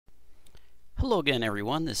Hello again,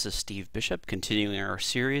 everyone. This is Steve Bishop, continuing our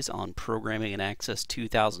series on Programming and Access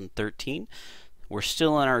 2013. We're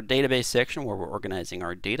still in our database section where we're organizing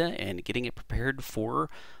our data and getting it prepared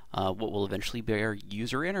for what will eventually be our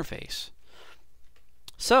user interface.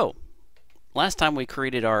 So, last time we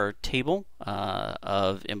created our table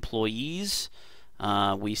of employees.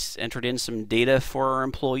 We entered in some data for our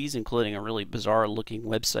employees, including a really bizarre looking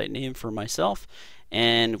website name for myself.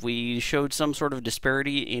 And we showed some sort of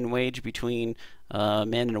disparity in wage between a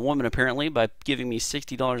man and a woman, apparently, by giving me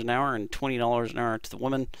 $60 an hour and $20 an hour to the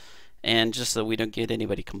woman. And just so we don't get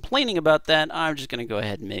anybody complaining about that, I'm just going to go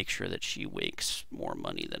ahead and make sure that she makes more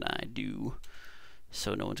money than I do,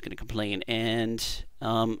 so no one's going to complain. And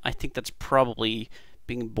I think that's probably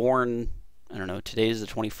being born, I don't know, today is the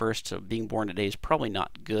 21st, so being born today is probably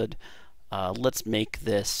not good. Let's make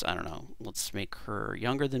this, I don't know, let's make her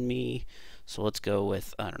younger than me. So let's go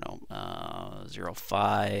with, I don't know, 0,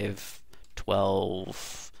 5,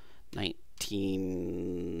 12,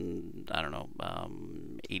 19, I don't know,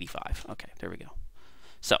 85. Okay, there we go.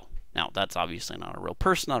 So now that's obviously not a real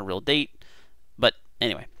person, not a real date, but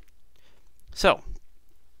anyway. So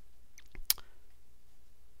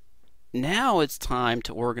now it's time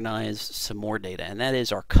to organize some more data, and that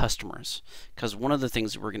is our customers. Because one of the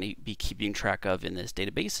things that we're going to be keeping track of in this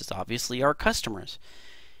database is obviously our customers.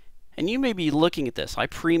 And you may be looking at this. I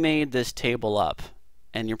pre-made this table up,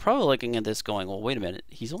 and you're probably looking at this going, well, wait a minute,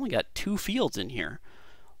 he's only got 2 fields in here.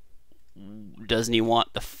 Doesn't he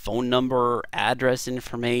want the phone number, address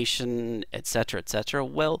information, etc., etc.?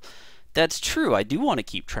 Well, that's true. I do want to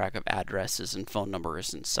keep track of addresses and phone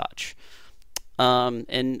numbers and such.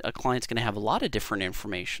 And a client's going to have a lot of different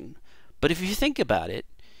information. But if you think about it,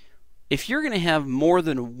 if you're going to have more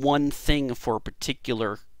than one thing for a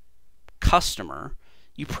particular customer,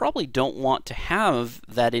 you probably don't want to have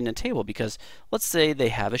that in a table, because let's say they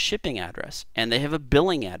have a shipping address, and they have a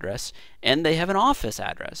billing address, and they have an office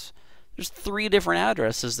address. There's 3 different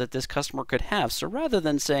addresses that this customer could have. So rather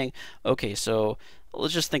than saying, okay, so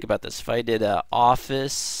let's just think about this. If I did a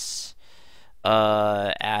office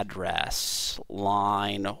address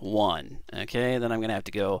line 1, okay, then I'm going to have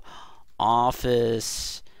to go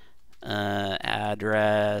office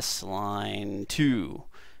address line 2,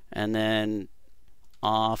 and then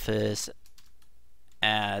office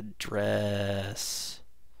address,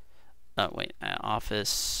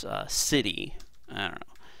 office city, I don't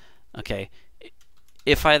know. Okay,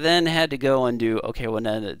 if I then had to go and do, okay, well,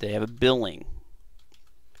 now they have a billing,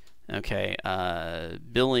 okay,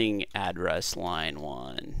 billing address line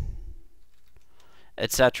 1,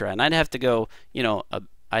 etc. And I'd have to go, you know,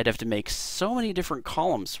 I'd have to make so many different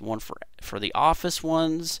columns, one for the office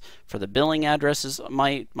ones, for the billing addresses.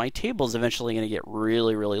 My table is eventually going to get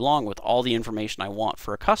really, really long with all the information I want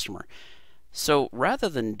for a customer. So rather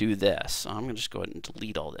than do this, I'm going to just go ahead and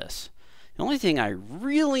delete all this. The only thing I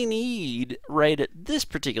really need right at this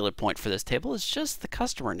particular point for this table is just the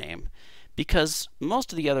customer name, because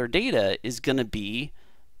most of the other data is going to be,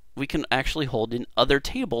 we can actually hold in other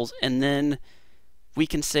tables, and then we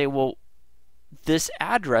can say, well, this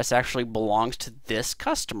address actually belongs to this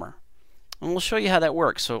customer. And we'll show you how that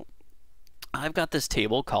works. So I've got this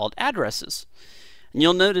table called addresses. And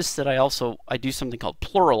you'll notice that I do something called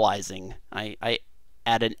pluralizing. I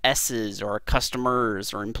add an S's or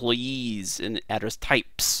customers or employees and address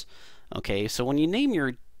types. Okay, so when you name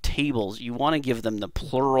your tables, you want to give them the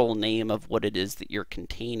plural name of what it is that you're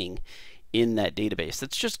containing in that database.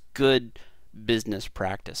 That's just good business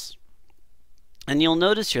practice. And you'll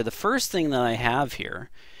notice here, the first thing that I have here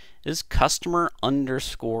is customer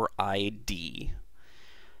underscore ID.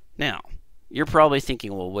 Now, you're probably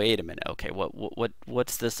thinking, well, wait a minute, okay,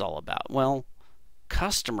 what's this all about? Well,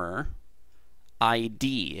 customer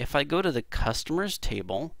ID. If I go to the customers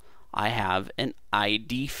table, I have an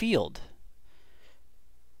ID field.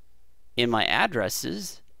 In my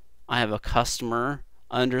addresses, I have a customer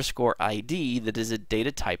underscore ID that is a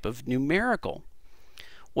data type of numerical.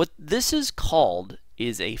 What this is called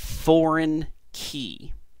is a foreign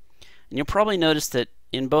key. And you'll probably notice that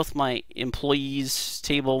in both my employees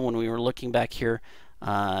table, when we were looking back here,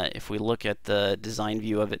 if we look at the design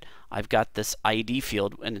view of it, I've got this ID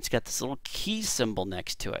field, and it's got this little key symbol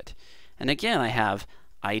next to it. And again, I have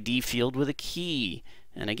ID field with a key,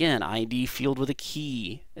 and again, ID field with a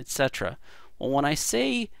key, etc. Well, when I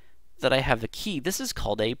say that I have a key, this is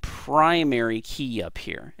called a primary key up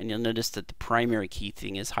here, and you'll notice that the primary key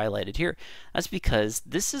thing is highlighted here. That's because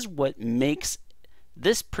this is what makes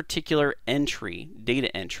this particular entry, data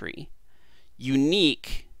entry,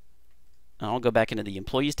 unique. And I'll go back into the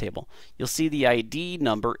employees table. You'll see the ID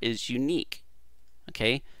number is unique.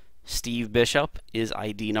 Okay, Steve Bishop is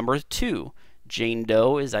ID number 2. Jane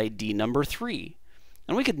Doe is ID number 3.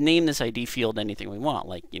 And we could name this ID field anything we want,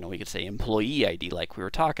 like, we could say employee ID like we were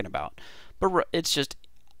talking about. But it's just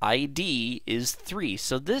ID is 3.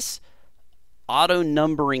 So this auto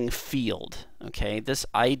numbering field, okay, this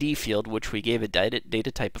ID field, which we gave a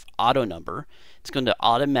data type of auto number, it's going to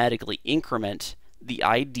automatically increment the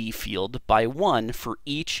ID field by 1 for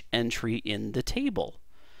each entry in the table.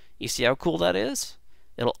 You see how cool that is?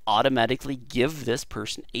 It'll automatically give this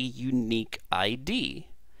person a unique ID.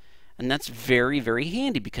 And that's very, very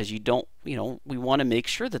handy because we want to make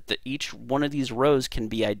sure that each one of these rows can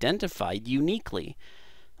be identified uniquely.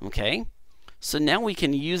 Okay? So now we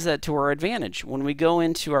can use that to our advantage. When we go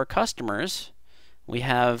into our customers, we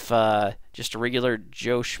have just a regular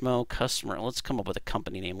Joe Schmo customer. Let's come up with a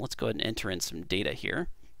company name. Let's go ahead and enter in some data here.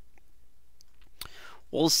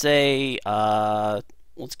 We'll say,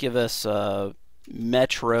 let's give us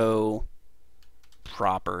Metro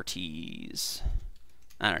Properties.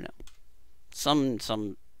 I don't know.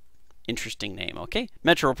 Some interesting name, okay?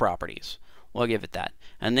 Metro Properties. We'll give it that.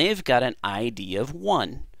 And they've got an ID of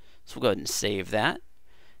 1. So we'll go ahead and save that.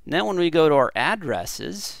 Now when we go to our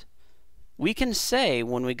addresses, we can say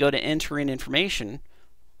when we go to enter in information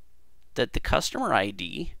that the customer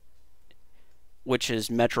ID, which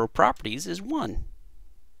is Metro Properties, is 1.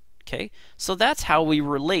 Okay? So that's how we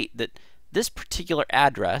relate that this particular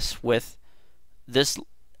address with this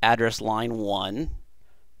address line 1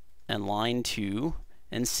 and line 2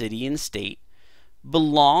 and city and state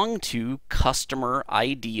belong to customer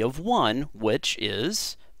ID of 1, which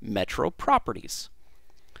is Metro Properties.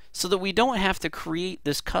 So that we don't have to create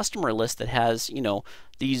this customer list that has,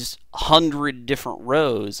 these 100 different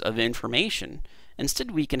rows of information.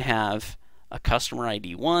 Instead, we can have a customer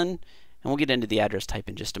ID 1, and we'll get into the address type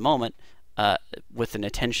in just a moment, with an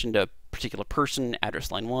attention to a particular person,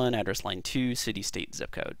 address line 1, address line 2, city, state,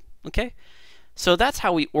 zip code. Okay? So that's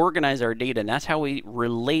how we organize our data, and that's how we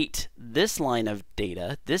relate this line of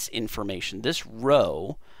data, this information, this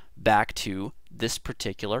row, back to this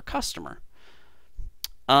particular customer.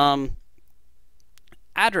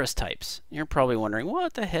 Address types. You're probably wondering,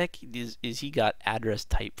 what the heck is he got address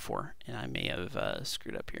type for? And I may have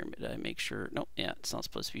screwed up here. Did I make sure? No, yeah, it's not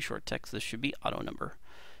supposed to be short text. This should be auto number.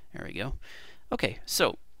 There we go. Okay,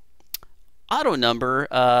 so auto number,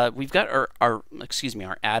 we've got our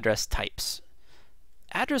address types.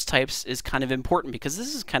 Address types is kind of important because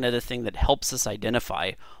this is kind of the thing that helps us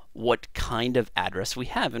identify what kind of address we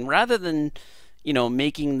have. And rather than,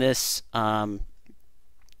 making this,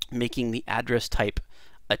 making the address type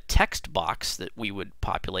a text box that we would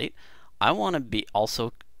populate, I want to be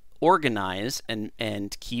also organize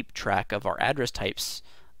and keep track of our address types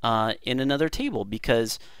in another table,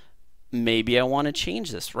 because maybe I want to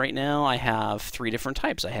change this. Right now I have 3 different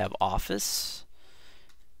types. I have office,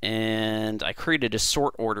 and I created a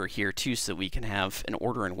sort order here too so that we can have an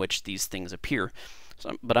order in which these things appear.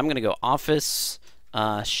 So, but I'm going to go office,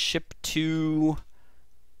 ship to,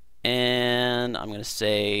 and I'm going to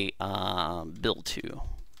say bill to.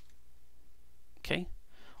 Okay.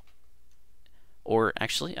 Or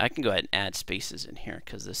actually, I can go ahead and add spaces in here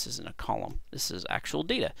because this isn't a column. This is actual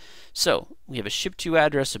data. So we have a ship to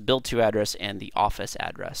address, a bill to address, and the office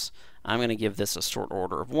address. I'm going to give this a sort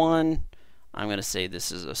order of 1. I'm going to say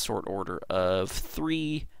this is a sort order of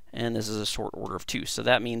 3, and this is a sort order of 2. So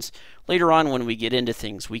that means later on when we get into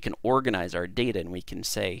things, we can organize our data and we can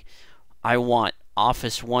say, I want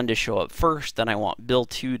office 1 to show up first, then I want bill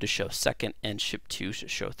 2 to show second, and ship 2 to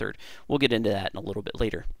show third. We'll get into that in a little bit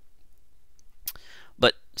later.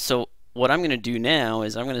 But so what I'm going to do now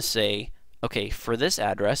is I'm going to say, okay, for this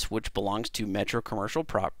address, which belongs to Metro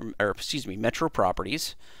Metro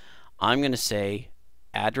Properties, I'm going to say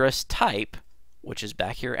address type, which is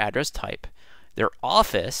back here, address type. Their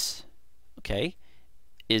office, okay,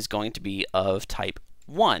 is going to be of type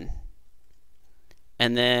 1.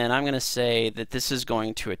 And then I'm going to say that this is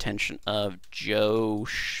going to attention of Joe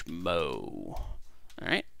Schmo. All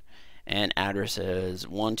right. And address is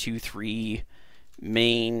 123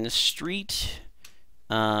 Main Street.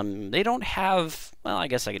 They don't have, well, I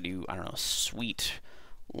guess I could do, I don't know, Suite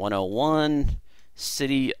 101,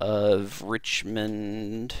 City of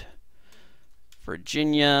Richmond,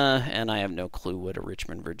 Virginia, and I have no clue what a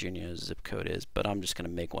Richmond, Virginia zip code is, but I'm just going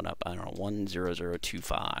to make one up. I don't know,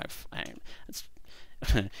 10025.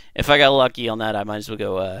 If I got lucky on that, I might as well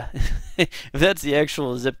go, if that's the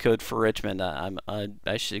actual zip code for Richmond,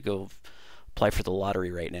 I should go apply for the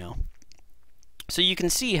lottery right now. So you can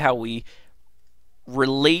see how we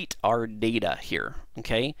relate our data here,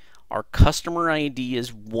 okay? Our customer ID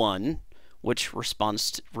is 1, which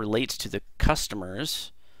relates to the customer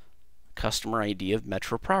ID of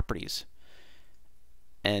Metro Properties.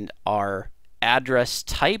 And our address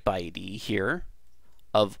type ID here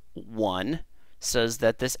of 1 says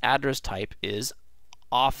that this address type is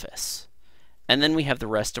office. And then we have the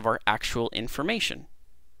rest of our actual information.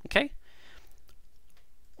 Okay?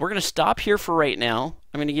 We're going to stop here for right now.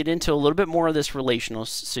 I'm going to get into a little bit more of this relational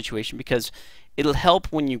situation because it'll help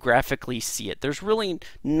when you graphically see it. There's really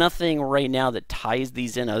nothing right now that ties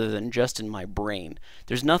these in other than just in my brain.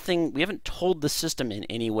 There's nothing, we haven't told the system in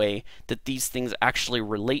any way that these things actually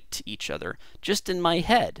relate to each other. Just in my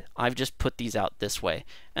head, I've just put these out this way.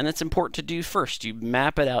 And that's important to do first. You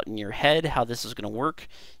map it out in your head how this is going to work.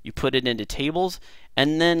 You put it into tables,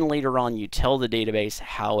 and then later on you tell the database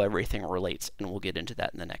how everything relates. And we'll get into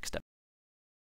that in the next step.